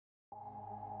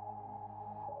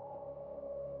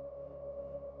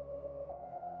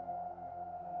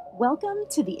Welcome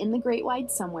to the In the Great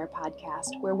Wide Somewhere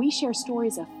podcast, where we share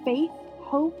stories of faith,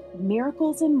 hope,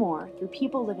 miracles, and more through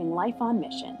people living life on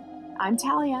mission. I'm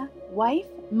Talia, wife,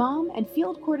 mom, and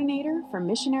field coordinator for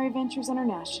Missionary Ventures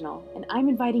International, and I'm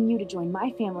inviting you to join my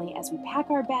family as we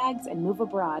pack our bags and move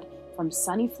abroad from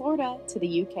sunny Florida to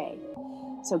the UK.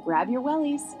 So grab your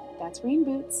wellies, that's rain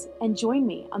boots, and join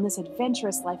me on this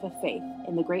adventurous life of faith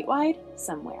in the Great Wide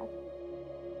Somewhere.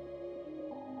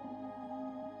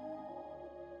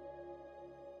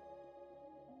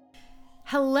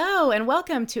 Hello and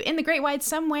welcome to In the Great Wide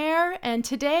Somewhere, and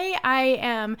today I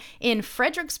am in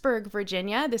Fredericksburg,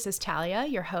 Virginia. This is Talia,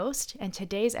 your host, and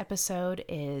today's episode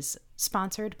is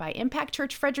sponsored by Impact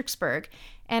Church Fredericksburg,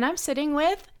 and I'm sitting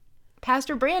with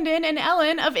Pastor Brandon and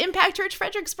Ellen of Impact Church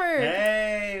Fredericksburg.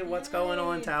 Hey, what's going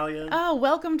on, Talia? Oh,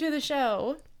 welcome to the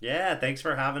show. Yeah, thanks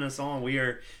for having us on. We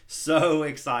are so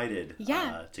excited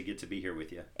to get to be here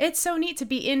with you. It's so neat to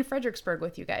be in Fredericksburg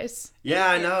with you guys. Yeah,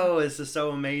 I know. This is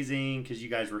so amazing because you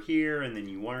guys were here and then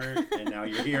you weren't, and now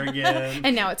you're here again.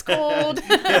 And now it's cold.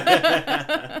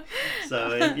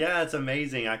 It's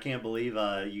amazing. I can't believe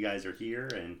you guys are here,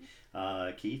 and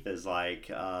Keith is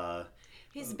like...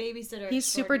 He's a babysitter. He's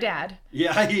super dad.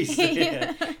 Yeah, he's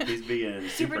being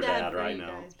super dad right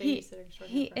now. He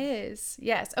is.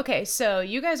 Yes. Okay, so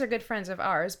you guys are good friends of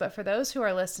ours, but for those who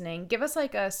are listening, give us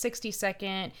like a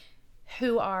 60-second,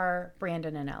 who are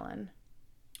Brandon and Ellen?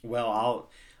 Well,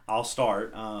 I'll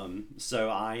start. So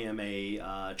I am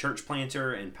a church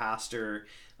planter and pastor.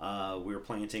 We're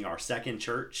planting our second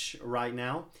church right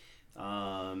now.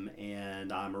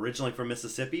 And I'm originally from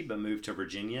Mississippi, but moved to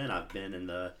Virginia, and I've been in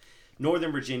the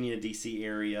Northern Virginia, D.C.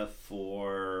 area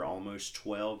for almost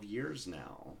 12 years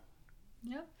now.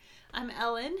 Yep. I'm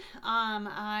Ellen.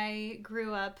 I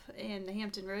grew up in the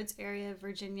Hampton Roads area of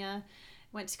Virginia,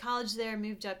 went to college there,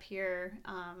 moved up here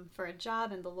for a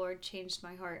job, and the Lord changed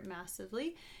my heart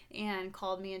massively and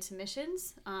called me into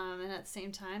missions. And at the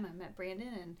same time, I met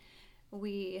Brandon, and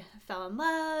we fell in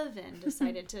love and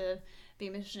decided to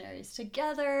be missionaries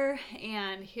together.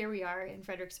 And here we are in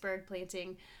Fredericksburg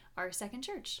planting our second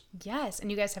church. Yes,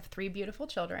 and you guys have 3 beautiful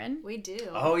children. We do.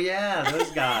 Oh yeah, those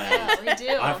guys. Yeah, we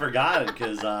do. I forgot it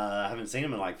because I haven't seen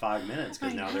them in like 5 minutes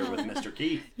because now they're with Mr.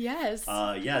 Keith. Yes.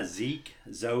 Zeke,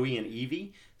 Zoe, and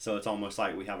Evie. So it's almost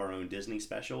like we have our own Disney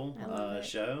special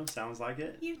show. Sounds like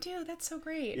it. You do. That's so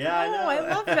great. Yeah, I know. I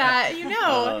love that. You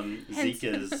know. Zeke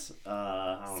is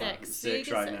six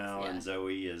right now, yeah. And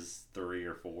Zoe is 3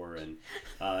 or 4, and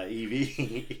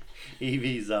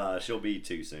Evie's she'll be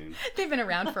 2 soon. They've been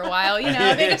around for a while. You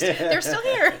know, they're still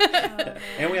here.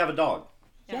 And we have a dog.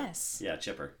 Yes. Yeah,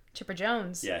 Chipper. Chipper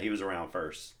Jones. Yeah, he was around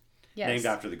first. Yes. Named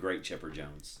after the great Chipper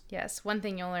Jones. Yes. One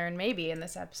thing you'll learn maybe in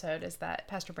this episode is that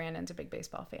Pastor Brandon's a big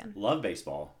baseball fan. Love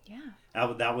baseball. Yeah.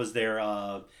 That was their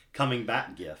coming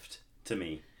back gift to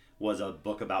me, was a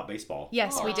book about baseball.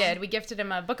 Yes, we did. We gifted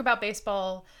him a book about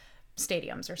baseball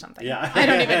stadiums or something. Yeah. I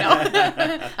don't even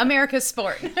know. America's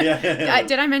sport. Yeah.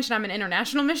 Did I mention I'm an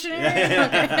international missionary?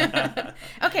 Yeah.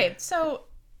 Okay. Okay, so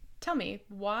tell me,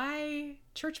 why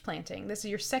church planting? This is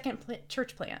your second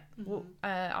church plant. Mm-hmm.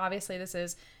 Obviously, this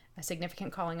is a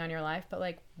significant calling on your life, but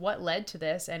like, what led to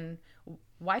this, and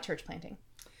why church planting?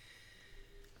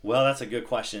 Well, that's a good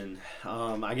question.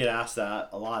 I get asked that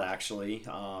a lot, actually.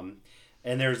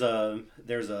 And there's a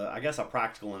I guess a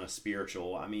practical and a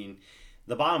spiritual. I mean,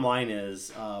 the bottom line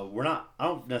is I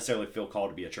don't necessarily feel called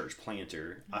to be a church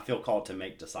planter. I feel called to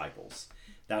make disciples.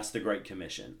 That's the Great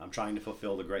Commission. I'm trying to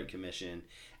fulfill the Great Commission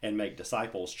and make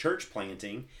disciples. Church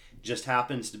planting just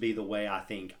happens to be the way I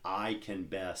think I can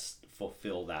best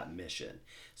fulfill that mission.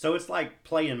 So it's like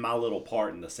playing my little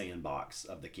part in the sandbox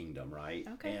of the kingdom, right?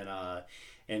 Okay.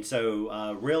 And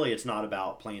so really it's not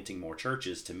about planting more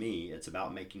churches to me. It's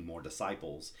about making more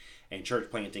disciples. And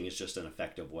church planting is just an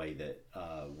effective way that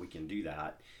we can do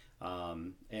that.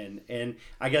 And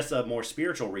I guess a more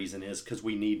spiritual reason is because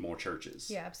we need more churches.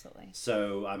 Yeah, absolutely.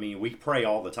 So, I mean, we pray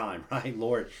all the time, right?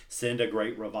 Lord, send a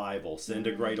great revival, send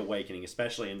a great awakening,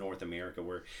 especially in North America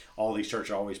where all these churches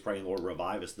are always praying, Lord,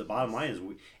 revive us. The bottom line is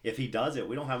if he does it,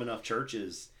 we don't have enough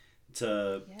churches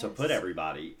to put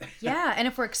everybody. Yeah, and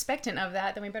if we're expectant of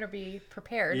that, then we better be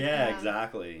prepared. Yeah,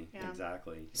 exactly.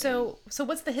 Exactly. So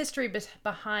what's the history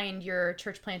behind your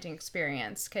church planting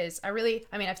experience? Because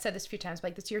I've said this a few times, but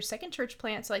like, this is your second church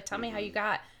plant, so like, tell me how you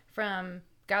got from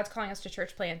God's calling us to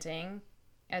church planting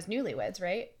as newlyweds,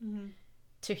 right? Mm-hmm.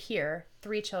 To here,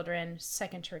 3 children,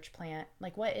 second church plant.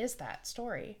 Like, what is that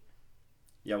story?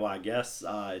 Yeah, well, I guess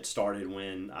it started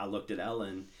when I looked at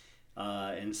Ellen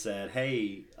and said,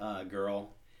 hey,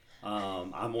 girl,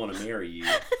 I want to marry you.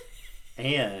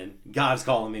 and God's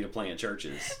calling me to plant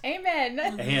churches. Amen.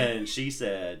 And she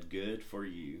said, good for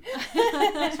you.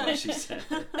 That's what she said.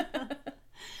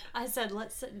 I said,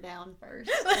 let's sit down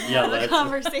first. Yeah, have a let's.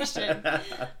 conversation.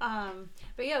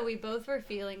 But yeah, we both were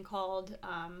feeling called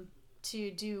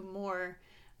to do more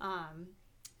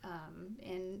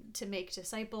and to make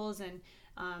disciples. And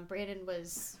Brandon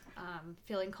was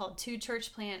feeling called to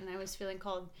church plant, and I was feeling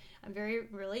called. I'm very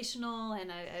relational,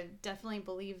 and I definitely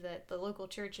believe that the local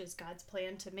church is God's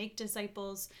plan to make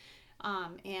disciples.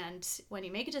 And when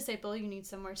you make a disciple, you need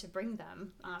somewhere to bring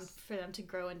them for them to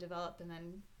grow and develop and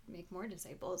then make more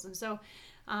disciples. And so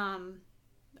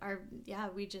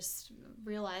we just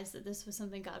realized that this was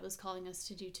something God was calling us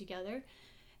to do together.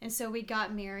 And so we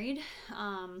got married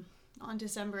on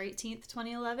December 18th,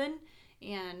 2011,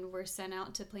 and were sent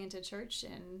out to plant a church,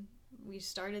 and we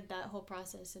started that whole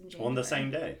process in January. On the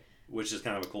same day, which is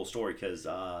kind of a cool story because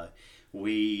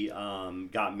we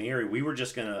got married. We were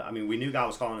just going to, we knew God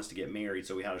was calling us to get married,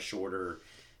 so we had a shorter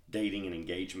dating and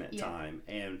engagement time.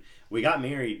 And we got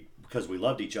married because we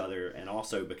loved each other, and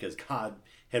also because God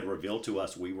had revealed to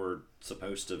us we were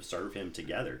supposed to serve him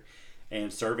together.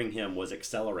 And serving him was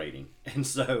accelerating. And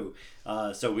so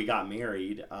we got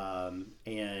married,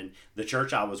 and the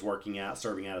church I was working at,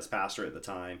 serving at as pastor at the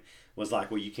time, was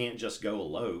like, well, you can't just go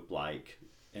elope,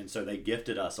 and so they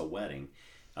gifted us a wedding.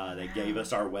 They gave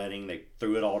us our wedding. They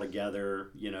threw it all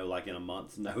together, in a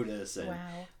month's notice. And,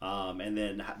 and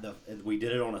then we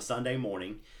did it on a Sunday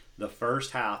morning. The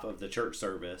first half of the church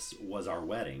service was our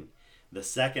wedding. The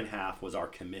second half was our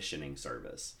commissioning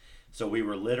service. So we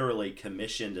were literally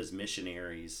commissioned as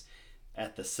missionaries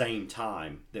at the same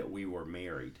time that we were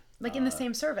married. Like in the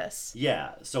same service.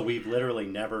 Yeah. So we've literally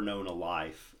never known a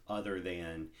life other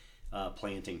than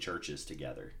planting churches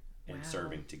together and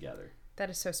serving together. That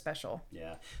is so special.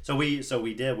 Yeah. So we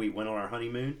went on our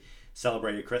honeymoon,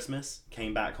 celebrated Christmas,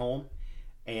 came back home,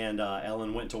 and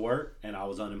Ellen went to work, and I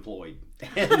was unemployed.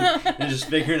 and just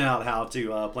figuring out how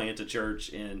to plant a church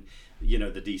in the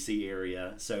DC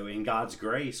area. So in God's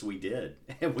grace, we did.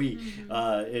 And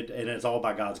and it's all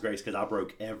by God's grace, because I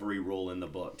broke every rule in the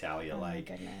book, Talia. My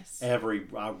goodness.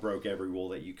 I broke every rule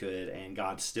that you could, and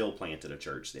God still planted a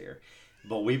church there.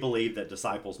 But we believe that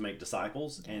disciples make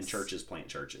disciples, and churches plant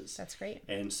churches. That's great.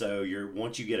 And so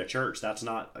once you get a church,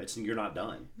 you're not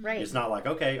done. Right. It's not like,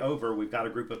 okay, over. We've got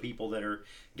a group of people that are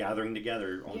gathering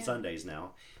together on Sundays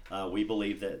now. We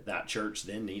believe that church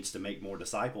then needs to make more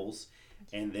disciples,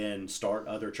 and then start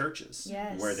other churches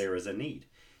where there is a need.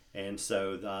 And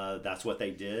so that's what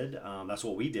they did. That's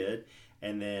what we did.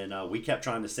 And then we kept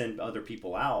trying to send other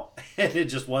people out, and it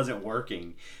just wasn't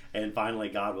working. And finally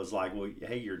God was like, well,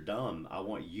 hey, you're dumb. I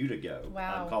want you to go.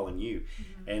 Wow. I'm calling you.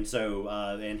 Mm-hmm. And so,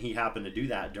 and he happened to do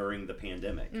that during the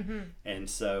pandemic. Mm-hmm. And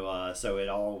so it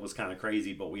all was kind of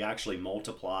crazy, but we actually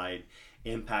multiplied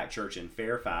Impact Church in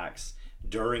Fairfax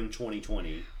during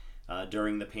 2020,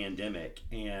 during the pandemic.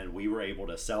 And we were able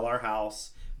to sell our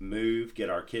house, move,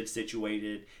 get our kids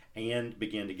situated, and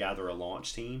begin to gather a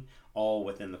launch team, all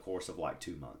within the course of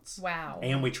 2 months. Wow.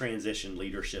 And we transitioned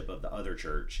leadership of the other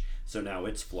church, so now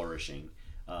it's flourishing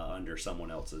under someone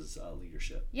else's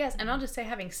leadership. Yes, and I'll just say,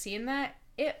 having seen that,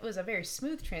 it was a very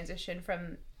smooth transition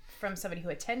from somebody who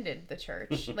attended the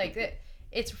church.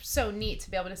 It's so neat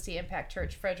to be able to see Impact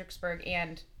Church Fredericksburg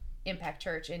and Impact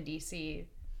Church in DC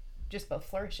just both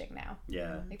flourishing now.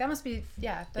 Yeah. That must be,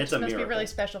 that it's must be really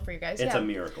special for you guys. It's a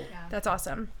miracle. Yeah. That's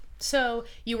awesome. So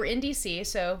you were in DC,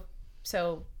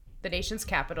 so the nation's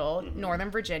capital,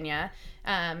 Northern Virginia,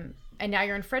 and now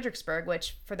you're in Fredericksburg,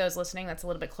 which, for those listening, that's a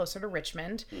little bit closer to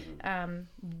Richmond.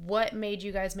 What made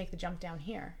you guys make the jump down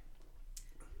here?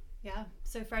 Yeah,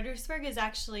 so Fredericksburg is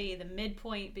actually the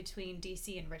midpoint between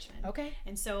DC and Richmond. Okay.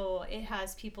 And so it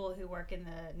has people who work in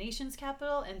the nation's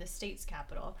capital and the state's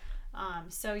capital.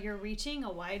 So you're reaching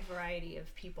a wide variety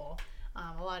of people,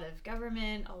 a lot of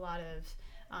government, a lot of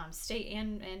state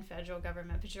and federal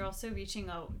government, but you're also reaching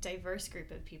a diverse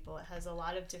group of people. It has a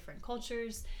lot of different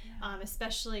cultures,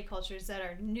 especially cultures that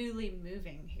are newly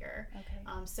moving here.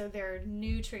 Okay. So there are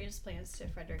new transplants to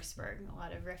Fredericksburg. A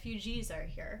lot of refugees are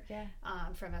here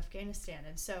from Afghanistan.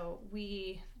 And so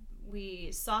we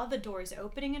saw the doors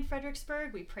opening in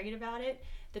Fredericksburg. We prayed about it.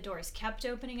 The doors kept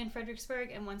opening in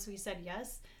Fredericksburg. And once we said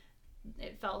yes,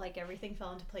 it felt like everything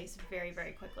fell into place very,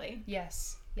 very quickly.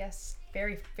 Yes,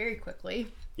 very, very quickly.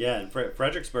 Yeah, and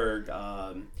Fredericksburg,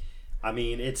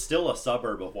 it's still a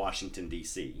suburb of Washington,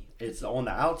 D.C. It's on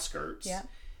the outskirts. Yeah.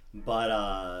 But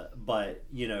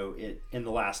in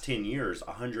the last 10 years,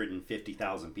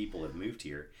 150,000 people have moved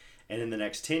here. And in the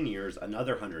next 10 years,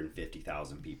 another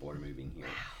 150,000 people are moving here.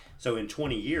 Wow. So in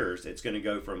 20 years, it's going to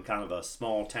go from kind of a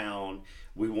small town,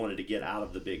 we wanted to get out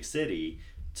of the big city,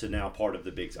 to now part of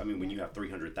the big. I mean, when you have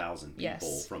 300,000 people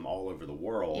Yes. from all over the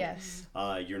world, Yes.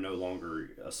 you're no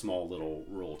longer a small little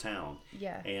rural town.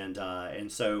 Yeah.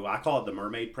 And so I call it the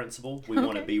mermaid principle. We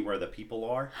want to Okay. be where the people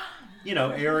are. You know,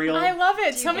 Ariel. I love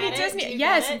it. Do you So many get it? Disney. Do you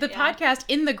Yes, get it? the Yeah. podcast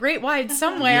In the Great Wide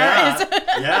Somewhere Yeah, is.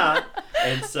 yeah.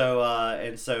 And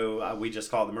so we just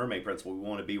call it the mermaid principle. We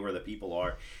want to be where the people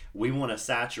are. We want to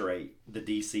saturate the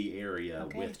DC area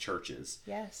Okay. with churches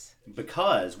Yes.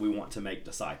 because we want to make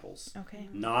disciples. Okay.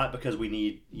 Not because we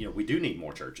need, we do need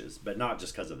more churches, but not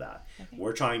just because of that. Okay.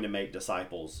 We're trying to make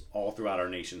disciples all throughout our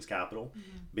nation's capital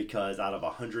Mm-hmm. because out of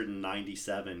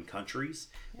 197 countries,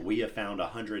 we have found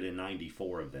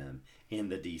 194 of them in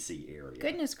the DC area.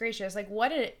 Goodness gracious! Like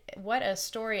what a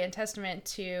story and testament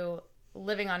to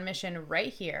living on mission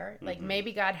right here. Like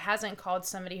maybe God hasn't called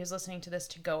somebody who's listening to this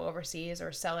to go overseas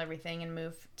or sell everything and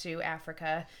move to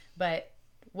Africa, but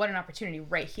what an opportunity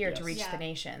right here to Yes. reach Yeah. the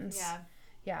nations. Yeah.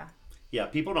 Yeah. Yeah,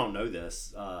 people don't know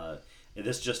this.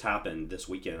 This just happened this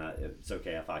weekend. It's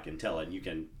okay if I can tell it, and you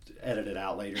can edit it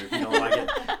out later if you don't like it.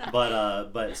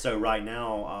 But so right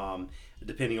now,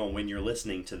 depending on when you're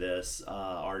listening to this,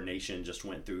 our nation just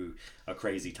went through a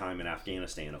crazy time in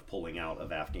Afghanistan of pulling out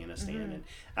of Afghanistan, and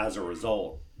as a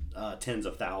result, tens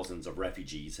of thousands of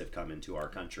refugees have come into our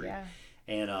country. Yeah.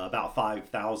 And about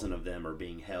 5,000 of them are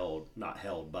being not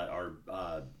held, but are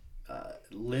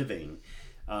living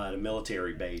at a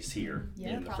military base here Yeah.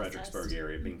 in the Processed. Fredericksburg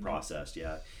area, being processed.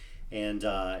 Yeah, and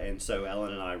so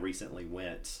Ellen and I recently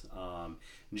went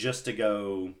just to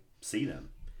go see them.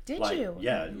 Did Like, you?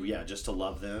 Yeah, just to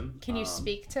love them. Can you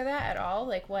speak to that at all?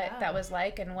 Like what Yeah. that was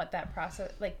like and what that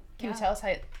process like? Can you Yeah. tell us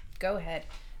how? Go ahead.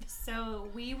 So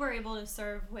we were able to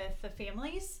serve with the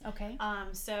families. Okay.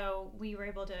 So we were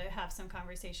able to have some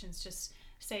conversations, just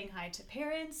saying hi to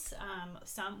parents.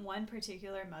 One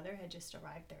particular mother had just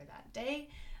arrived there that day.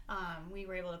 We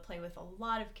were able to play with a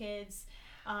lot of kids.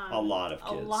 A lot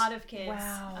of kids.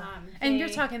 Wow. And you're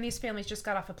They- talking these families just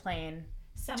got off a plane.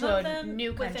 some to a of them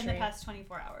new within country. the past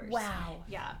 24 hours. Wow.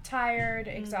 Yeah. Tired,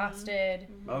 exhausted.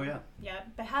 Oh yeah. Yeah,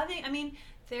 but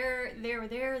they're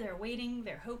there, they're waiting,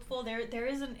 they're hopeful. There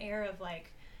is an air of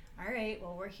like, all right,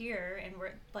 well we're here, and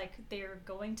we're like they're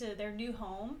going to their new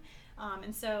home,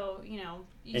 and so you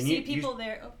And see you- people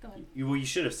there. Oh, go ahead. You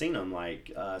should have seen them.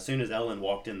 Like as soon as Ellen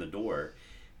walked in the door,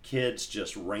 kids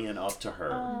just ran up to her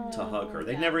to hug her.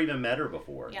 They'd yeah. never even met her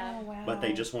before. Yeah. Oh wow. But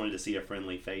they just wanted to see a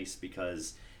friendly face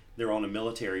because they're on a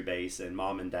military base and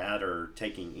mom and dad are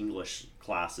taking English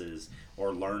classes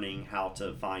or learning how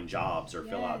to find jobs or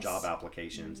fill out Yes. job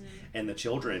applications, and the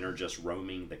children are just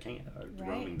roaming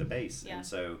roaming the base. Yeah. And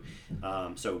so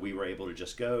so we were able to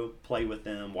just go play with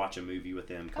them, watch a movie with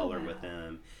them, color wow. with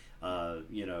them,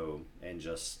 and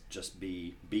just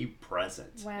be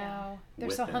present. Wow. They're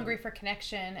with so them. hungry for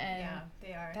connection, and Yeah,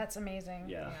 they are. that's amazing.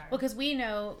 Yeah. They are. Well, because we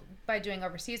know by doing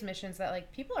overseas missions that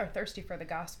like people are thirsty for the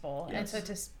gospel, and so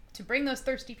to bring those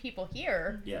thirsty people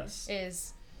here Yes.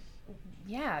 is,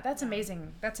 yeah, that's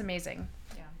amazing. That's amazing.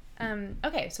 Yeah.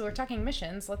 Okay, so we're talking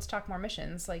missions. Let's talk more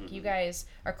missions. Like you guys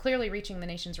are clearly reaching the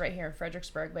nations right here in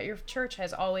Fredericksburg, but your church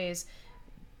has always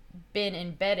been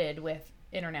embedded with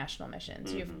international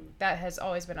missions. That has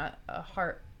always been a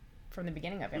heart from the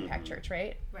beginning of Impact Church,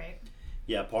 right? Right.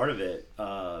 Yeah, part of it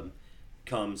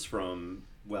comes from,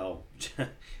 well,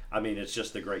 I mean, it's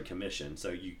just the Great Commission.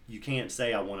 So you can't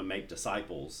say I want to make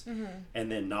disciples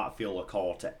and then not feel a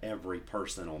call to every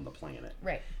person on the planet.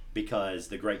 Right. Because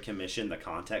the Great Commission, the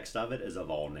context of it is of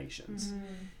all nations.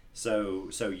 So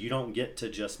you don't get to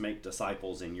just make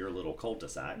disciples in your little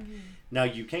cul-de-sac. Now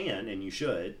you can and you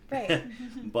should, Right.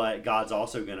 but God's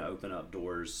also going to open up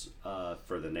doors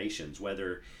for the nations,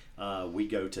 whether we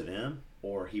go to them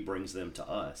or He brings them to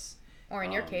us. Or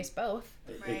in your case, both.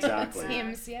 Right. Exactly.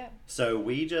 Seems, yeah. So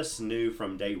we just knew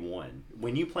from day one.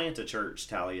 When you plant a church,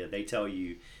 Talia, they tell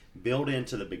you build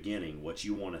into the beginning what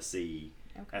you want to see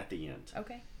at the end.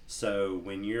 Okay. So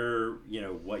when you're,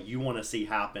 what you want to see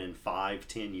happen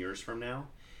 5-10 years from now,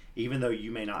 even though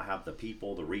you may not have the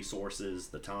people, the resources,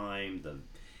 the time,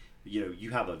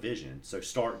 you have a vision. So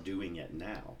start doing it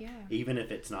now. Yeah. Even if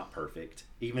it's not perfect,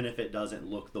 even if it doesn't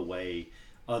look the way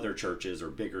other churches or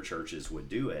bigger churches would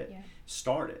do it, Yeah.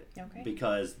 start it. Okay.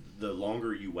 Because the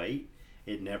longer you wait,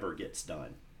 it never gets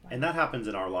done. And that happens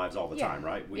in our lives all the Yeah. time,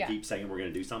 right? We Yeah. keep saying we're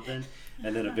going to do something,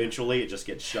 and then eventually it just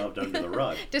gets shoved under the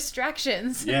rug.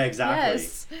 Distractions. Yeah, exactly.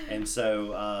 Yes. And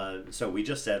so, so we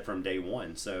just said from day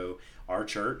one. So our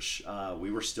church,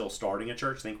 we were still starting a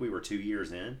church. I think we were 2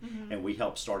 years in, and we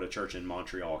helped start a church in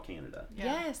Montreal, Canada.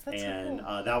 Yes, that's And so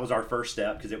cool. that was our first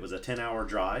step because it was a 10-hour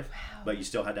drive, but you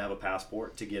still had to have a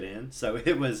passport to get in. So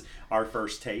it was our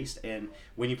first taste. And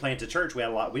when you plant a church, we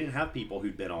didn't have people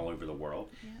who'd been all over the world.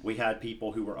 Yeah. We had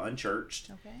people who were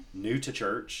unchurched, Okay. new to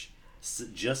church,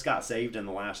 just got saved in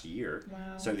the last year.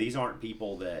 Wow. So these aren't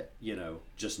people that,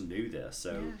 just knew this.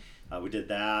 So we did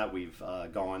that. We've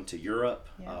gone to Europe,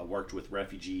 Yeah. worked with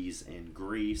refugees in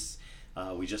Greece.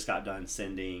 We just got done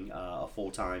sending a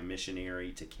full-time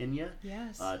missionary to Kenya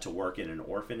Yes. to work in an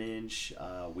orphanage.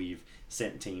 We've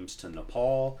sent teams to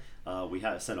Nepal. We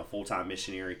have sent a full-time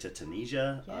missionary to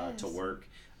Tunisia to Yes. work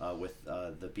with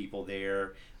the people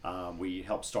there. We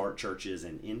help start churches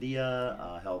in India.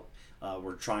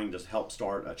 We're trying to help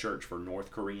start a church for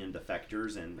North Korean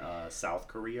defectors in South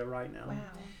Korea right now. Wow.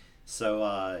 So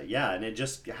and it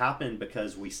just happened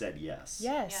because we said yes.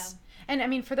 Yes. And I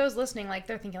mean, for those listening, like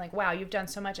they're thinking like, wow, you've done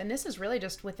so much. And this is really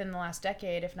just within the last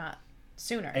decade, if not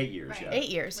sooner. 8 years, Right. yeah. 8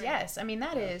 years. Right. Yes. I mean,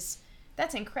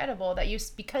 that's incredible that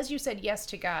because you said yes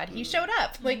to God, he showed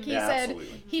up. Like he Yeah, said,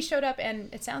 absolutely. he showed up,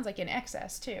 and it sounds like in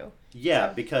excess too. Yeah,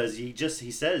 So- because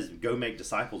he says, go make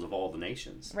disciples of all the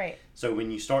nations. Right. So when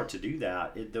you start to do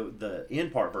that, the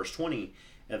end part, verse 20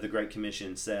 of the Great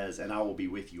Commission says, and I will be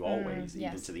with you always, even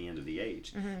yes. to the end of the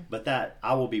age. But that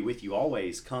I will be with you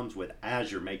always comes with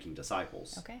as you're making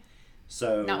disciples. Okay.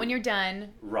 So Not when you're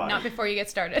done. Right. Not before you get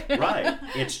started. right.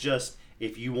 It's just,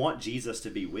 if you want Jesus to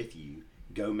be with you,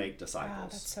 go make Wow,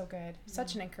 disciples. that's so good.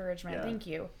 Such an encouragement. Yeah. Thank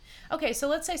you. Okay, so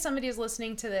let's say somebody is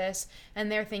listening to this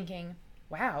and they're thinking,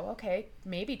 wow, okay,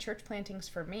 maybe church planting's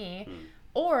for me.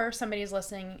 Or somebody's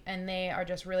listening and they are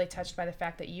just really touched by the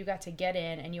fact that you got to get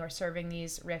in and you are serving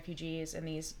these refugees and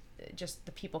these just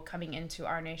the people coming into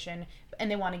our nation and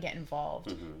they want to get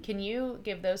involved. Can you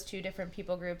give those two different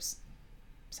people groups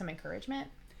some encouragement?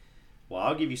 Well,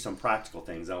 I'll give you some practical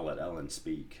things. I'll let Ellen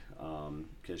speak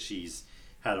because she's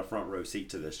had a front row seat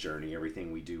to this journey.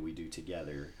 Everything we do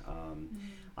together.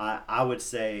 I would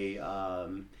say,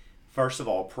 first of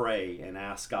all, pray and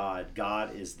ask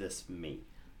God, is this me?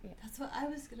 That's what I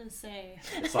was gonna say.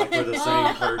 It's like we're the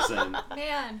same person.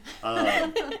 Man.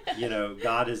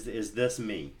 God, is this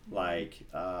me? Like,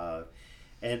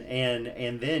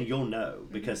 and then you'll know,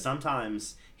 because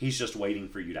sometimes he's just waiting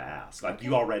for you to ask. Like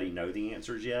you already know the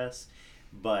answer is yes,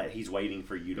 but he's waiting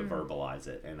for you to verbalize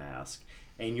it and ask.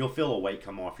 And you'll feel a weight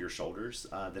come off your shoulders.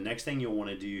 The next thing you'll want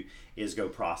to do is go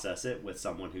process it with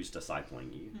someone who's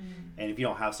discipling you. And if you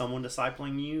don't have someone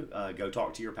discipling you, go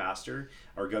talk to your pastor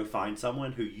or go find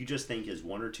someone who you just think is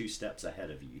 1 or 2 steps ahead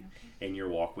of you in your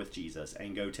walk with Jesus,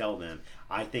 and go tell them,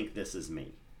 I think this is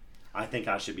me. I think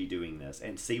I should be doing this,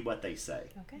 and see what they say.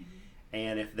 Okay.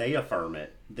 And if they affirm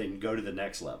it, then go to the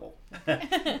next level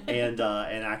and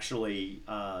actually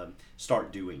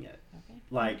start doing it. Okay.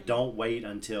 Like, don't wait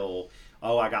until,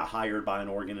 I got hired by an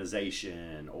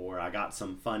organization, or I got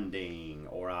some funding,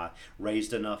 or I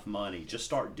raised enough money. Just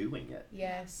start doing it.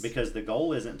 Yes. Because the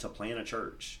goal isn't to plant a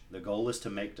church. The goal is to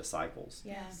make disciples.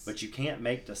 Yes. But you can't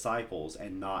make disciples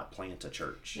and not plant a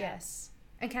church. Yes.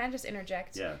 And can I just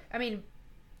interject? Yeah. I mean,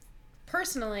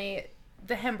 personally,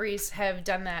 the Hembrees have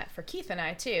done that for Keith and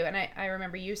I too. And I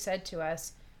remember you said to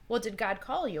us, well, did God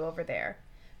call you over there?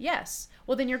 Yes.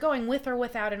 Well, then you're going with or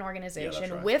without an organization,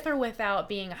 that's right. with or without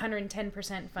being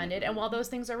 110% funded. And while those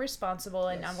things are responsible,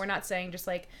 and Yes. we're not saying just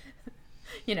like,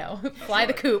 fly right.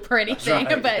 the coop or anything,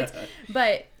 right.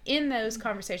 but in those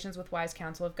conversations with wise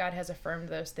counsel, if God has affirmed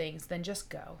those things, then just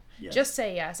go. Yes. Just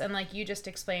say yes. And like you just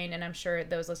explained, and I'm sure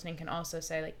those listening can also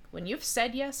say, like, when you've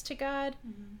said yes to God,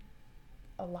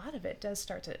 a lot of it does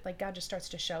start to, like, God just starts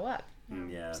to show up.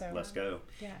 Yeah, So, let's go.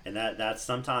 yeah. And that's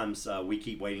sometimes we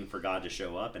keep waiting for God to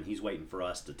show up, and he's waiting for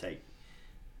us to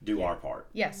do our part.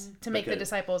 Yes, to make the Because-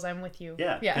 disciples, I'm with you.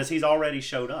 Yeah, because he's already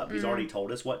showed up. He's already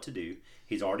told us what to do.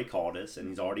 He's already called us, and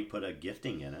he's already put a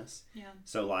gifting in us. Yeah.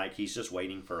 So, like, he's just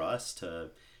waiting for us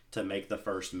to make the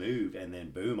first move, and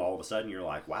then boom, all of a sudden you're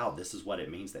like, wow, this is what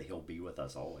it means that he'll be with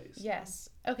us always. Yes.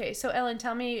 Okay, so Ellen,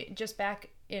 tell me just back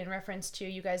in reference to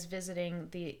you guys visiting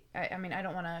I mean, I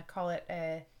don't want to call it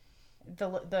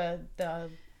the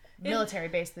military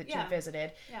base that you Yeah.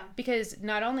 visited. Yeah. Because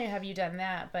not only have you done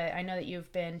that, but I know that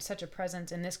you've been such a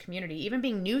presence in this community, even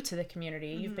being new to the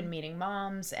community. You've been meeting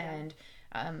moms and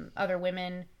other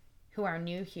women who are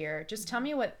new here. Just tell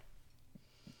me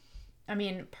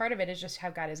part of it is just how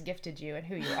God has gifted you and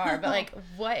who you are, but like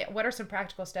what are some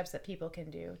practical steps that people can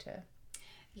do to...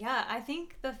 Yeah, I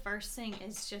think the first thing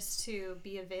is just to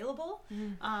be available.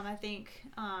 I think,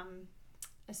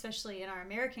 especially in our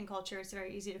American culture, it's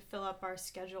very easy to fill up our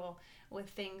schedule with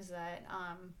things that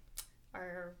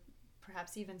are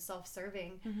perhaps even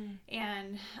self-serving.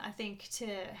 And I think to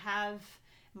have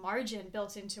margin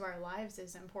built into our lives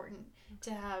is important.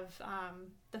 To have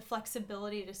the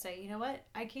flexibility to say, you know what,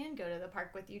 I can go to the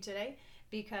park with you today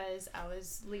because I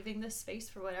was leaving this space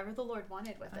for whatever the Lord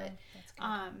wanted with it. That's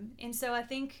good. And so I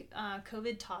think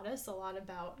COVID taught us a lot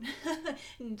about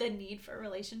the need for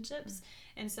relationships.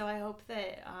 And so I hope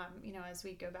that, as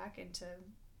we go back into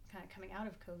kind of coming out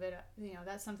of COVID,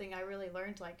 that's something I really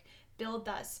learned, like build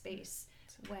that space.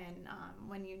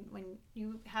 When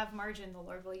you have margin, the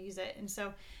Lord will use it. And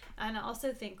so, and I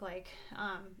also think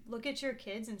look at your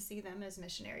kids and see them as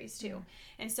missionaries too.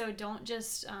 And so don't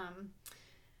just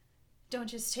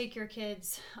take your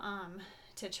kids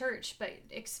to church, but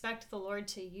expect the Lord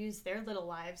to use their little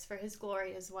lives for His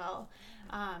glory as well.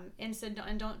 And so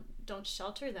don't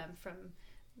shelter them from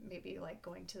maybe like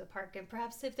going to the park. And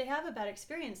perhaps if they have a bad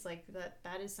experience like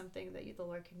that is something that the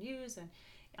Lord can use. And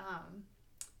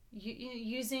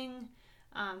using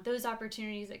those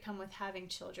opportunities that come with having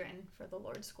children for the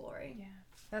Lord's glory. Yeah,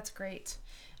 that's great.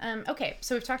 Okay,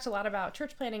 so we've talked a lot about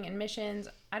church planting and missions.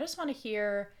 I just want to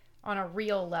hear on a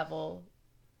real level,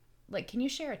 like, can you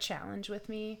share a challenge with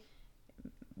me,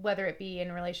 whether it be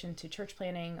in relation to church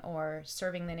planting or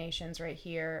serving the nations right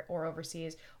here or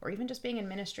overseas, or even just being in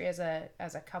ministry as a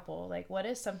couple? Like, what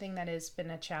is something that has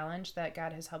been a challenge that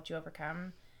God has helped you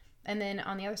overcome? And then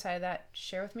on the other side of that,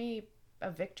 share with me a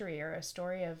victory or a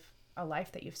story of a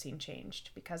life that you've seen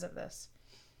changed because of this.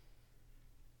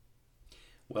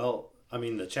 Well, I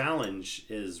mean, the challenge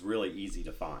is really easy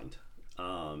to find.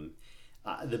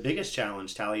 The biggest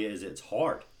challenge, Talia, is it's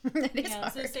hard. It is I was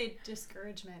hard. going to say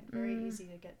discouragement. Very easy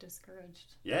to get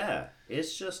discouraged. Yeah,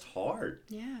 it's just hard.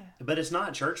 Yeah. But it's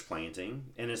not church planting,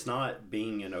 and it's not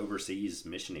being an overseas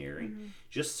missionary.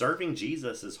 Just serving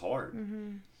Jesus is hard.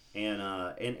 And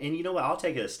you know what? I'll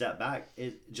take it a step back.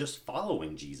 Just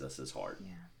following Jesus is hard.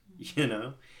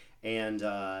 Yeah.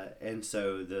 And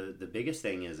so the biggest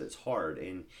thing is it's hard.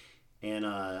 And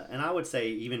I would say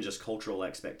even just cultural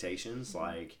expectations,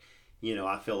 like,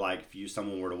 I feel like if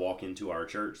someone were to walk into our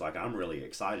church, like, I'm really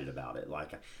excited about it.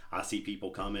 Like, I see people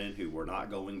come in who were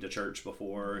not going to church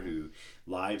before, who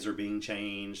lives are being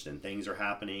changed and things are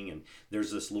happening. And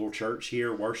there's this little church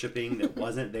here worshiping that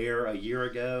wasn't there a year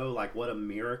ago. Like, what a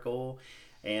miracle.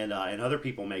 And other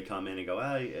people may come in and go,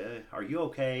 are you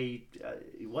okay?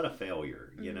 What a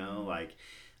failure, like,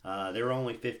 there were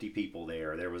only 50 people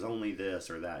there. There was only this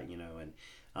or that,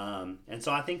 and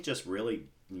so I think just really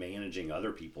managing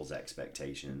other people's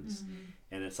expectations.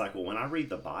 And it's like, well, when I read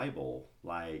the Bible,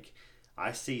 like,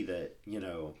 I see that,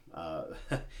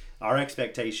 our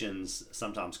expectations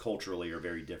sometimes culturally are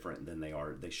very different than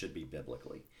they should be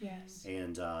biblically. Yes.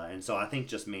 And so I think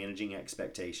just managing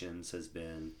expectations has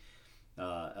been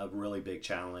a really big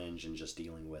challenge, and just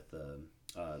dealing with the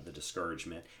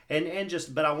discouragement,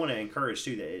 but I want to encourage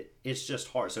too that it's just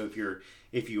hard. So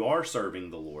if you are serving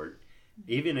the Lord,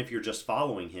 even if you're just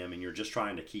following Him and you're just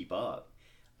trying to keep up,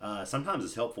 sometimes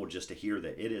it's helpful just to hear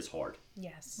that it is hard.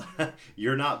 Yes.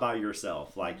 You're not by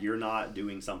yourself. Like, you're not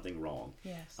doing something wrong.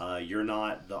 Yes. You're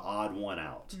not the odd one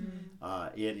out.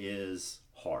 It is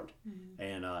hard.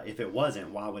 And if it wasn't,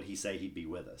 why would He say He'd be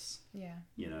with us? Yeah.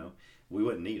 We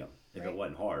wouldn't need Him. If it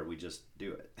wasn't hard, we just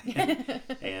do it.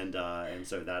 and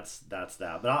so that's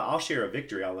that. But I'll share a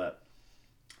victory. I'll let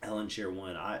Ellen share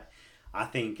one. I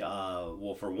think,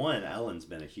 for one, Ellen's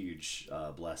been a huge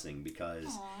blessing,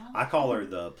 because I call her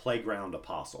the playground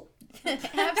apostle.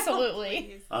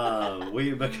 Absolutely.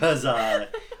 We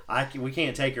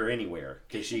can't take her anywhere,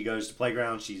 because she goes to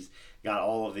playground. She's got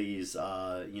all of these,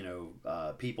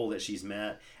 people that she's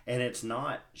met, and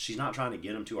she's not trying to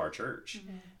get them to our church.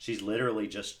 She's literally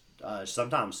just,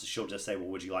 sometimes she'll just say, well,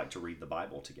 would you like to read the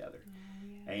Bible together?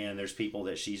 And there's people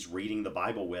that she's reading the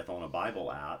Bible with on a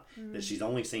Bible app that she's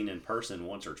only seen in person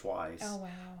once or twice. Oh, wow.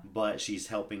 But she's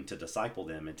helping to disciple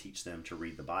them and teach them to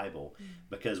read the Bible,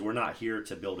 because we're not here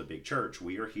to build a big church.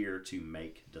 We are here to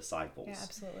make disciples. Yeah,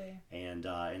 absolutely.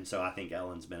 And so I think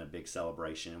Ellen's been a big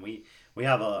celebration. We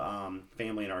have a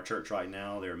family in our church right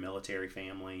now. They're a military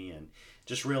family and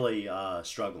just really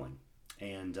struggling.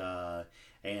 And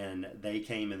they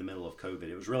came in the middle of COVID.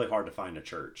 It was really hard to find a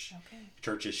church. Okay.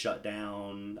 Churches shut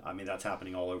down. I mean, that's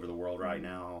happening all over the world right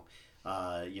now.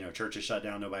 Churches shut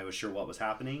down. Nobody was sure what was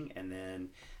happening. And then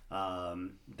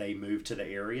they moved to the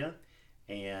area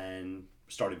and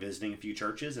started visiting a few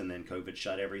churches. And then COVID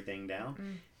shut everything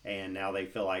down. And now they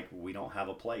feel like we don't have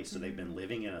a place. So they've been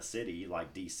living in a city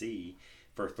like D.C.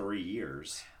 for for 3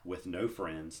 years with no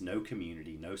friends, no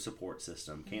community, no support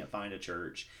system, can't find a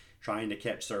church, trying to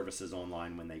catch services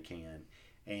online when they can.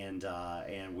 And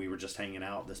we were just hanging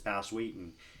out this past week,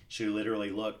 and she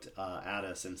literally looked at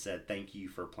us and said, "Thank you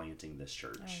for planting this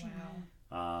church." Oh,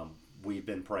 wow. We've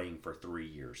been praying for 3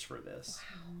 years for this.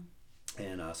 Wow.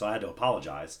 And so I had to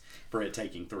apologize for it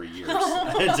taking 3 years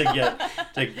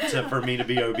for me to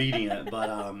be obedient.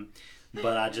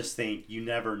 But I just think you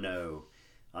never know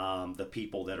the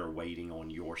people that are waiting on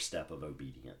your step of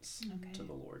obedience to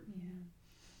the Lord.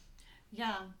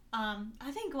 Yeah.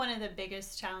 I think one of the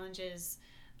biggest challenges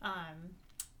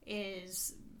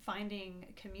is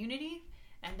finding community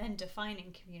and then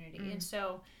defining community. And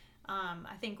so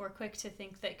I think we're quick to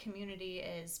think that community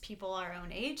is people our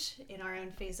own age in our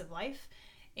own phase of life.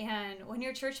 And when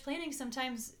you're church planting,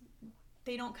 sometimes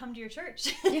they don't come to your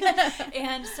church.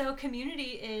 And so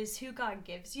community is who God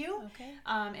gives you,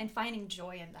 and finding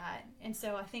joy in that. And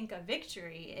so I think a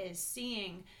victory is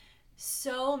seeing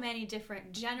so many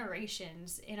different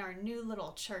generations in our new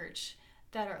little church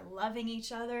that are loving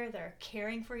each other, that are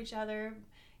caring for each other,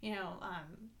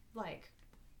 like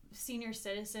senior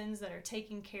citizens that are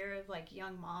taking care of like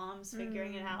young moms,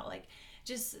 figuring it out, like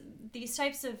just these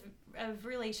types of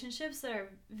relationships that are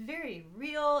very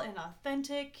real and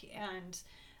authentic and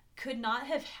could not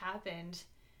have happened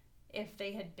if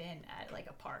they had been at like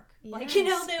a park. Like,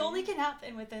 they only can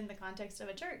happen within the context of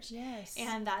a church.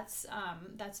 And that's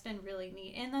been really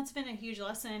neat. And that's been a huge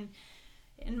lesson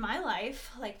in my life,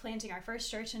 like planting our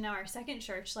first church and now our second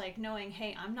church, like knowing,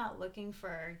 hey, I'm not looking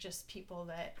for just people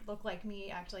that look like me,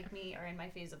 act like me, or in my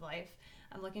phase of life.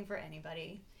 I'm looking for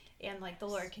anybody. And like the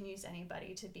Lord can use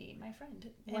anybody to be my friend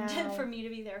and for me to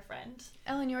be their friend.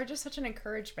 Ellen, you are just such an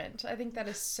encouragement. I think that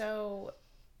is so,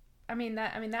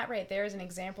 that right there is an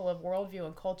example of worldview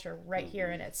and culture right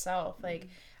here in itself. Like,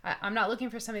 I'm not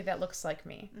looking for somebody that looks like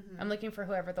me. I'm looking for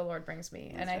whoever the Lord brings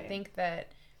me. And I think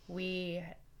that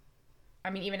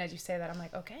even as you say that, I'm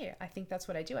like, okay, I think that's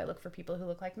what I do. I look for people who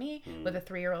look like me with a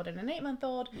 3-year-old and an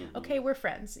 8-month-old. Okay, we're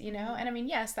friends, And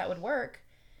yes, that would work.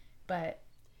 But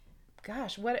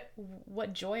gosh,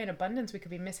 what joy and abundance we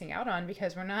could be missing out on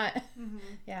because we're not.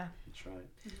 Yeah. That's right.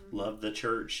 Love the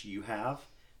church you have,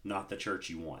 not the church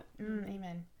you want.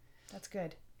 Amen. That's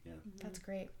good. Yeah. That's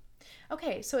great.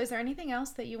 Okay, so is there anything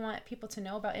else that you want people to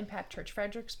know about Impact Church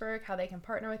Fredericksburg, how they can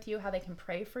partner with you, how they can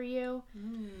pray for you?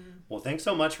 Well, thanks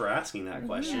so much for asking that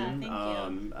question. Yeah,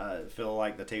 thank you. I feel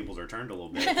like the tables are turned a little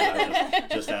bit. I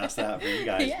just asked that for you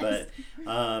guys. Yes. But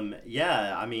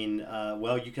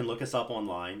you can look us up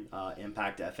online,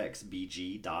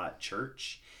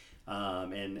 impactfxbg.church.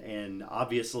 And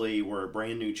obviously we're a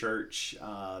brand new church.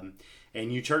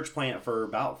 And you church plant for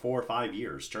about 4 or 5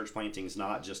 years. Church planting is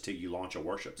not just till you launch a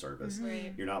worship service.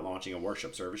 Right. You're not launching a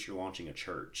worship service, you're launching a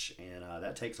church. And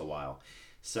that takes a while.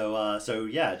 So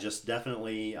just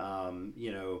definitely,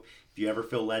 if you ever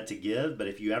feel led to give, but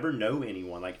if you ever know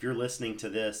anyone, like if you're listening to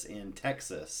this in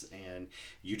Texas and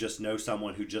you just know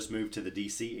someone who just moved to the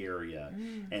DC area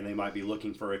and they might be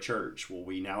looking for a church, well,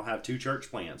 we now have 2 church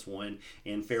plants, one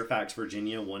in Fairfax,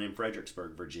 Virginia, one in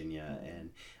Fredericksburg, Virginia.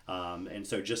 And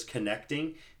so just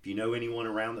connecting, if you know anyone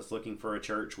around that's looking for a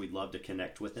church, we'd love to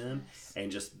connect with them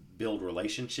and just build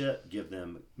relationship, give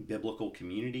them biblical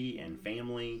community and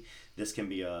family. This can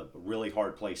be a really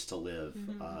hard place to live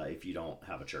if you don't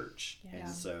have a church. Yeah.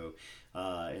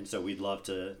 And so we'd love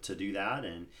to do that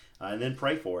and then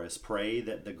pray for us. Pray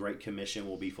that the Great Commission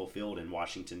will be fulfilled in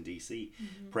Washington, D.C.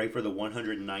 Pray for the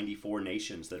 194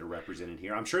 nations that are represented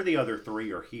here. I'm sure the other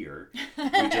 3 are here.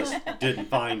 We just didn't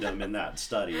find them in that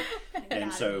study.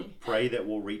 And so pray that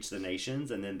we'll reach the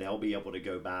nations and then they'll be able to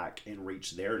go back and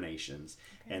reach their nations.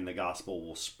 And the gospel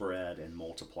will spread and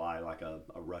multiply like a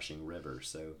rushing river.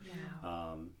 So,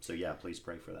 please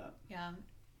pray for that. Yeah.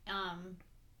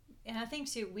 And I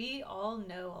think too, we all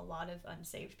know a lot of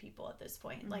unsaved people at this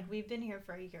point. Like we've been here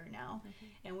for a year now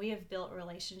and we have built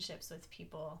relationships with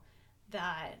people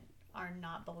that are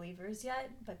not believers yet,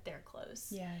 but they're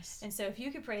close. Yes. And so if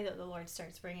you could pray that the Lord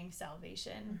starts bringing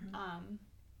salvation,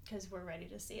 because we're ready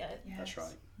to see it. Yes. That's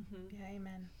right. Yeah,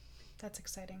 amen. That's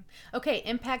exciting. Okay,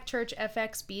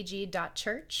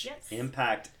 impactchurchfxbg.church. Yes.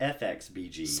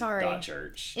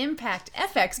 Impactfxbg.church.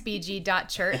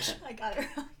 Impactfxbg.church. I got it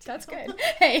wrong. That's good.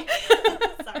 Hey.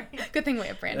 Sorry. Good thing we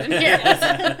have Brandon here.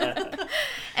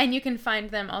 And you can find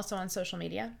them also on social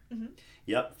media.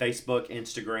 Yep, Facebook,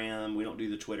 Instagram. We don't do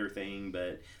the Twitter thing,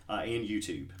 but and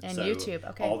YouTube. And YouTube,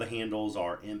 okay. All the handles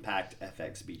are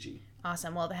ImpactFXBG.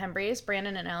 Awesome. Well, the Hembrees,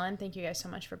 Brandon and Ellen, thank you guys so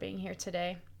much for being here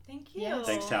today. Thank you. Yes.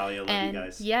 Thanks, Talia. Love you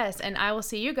guys. Yes, and I will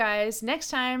see you guys next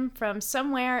time from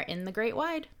somewhere in the Great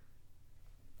Wide.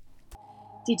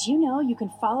 Did you know you can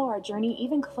follow our journey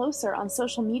even closer on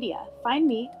social media? Find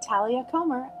me, Talia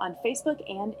Comer, on Facebook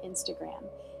and Instagram.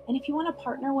 And if you want to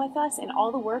partner with us in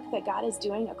all the work that God is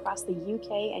doing across the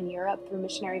UK and Europe through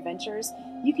missionary ventures,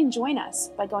 you can join us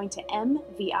by going to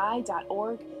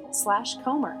mvi.org/Comer,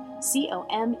 Comer.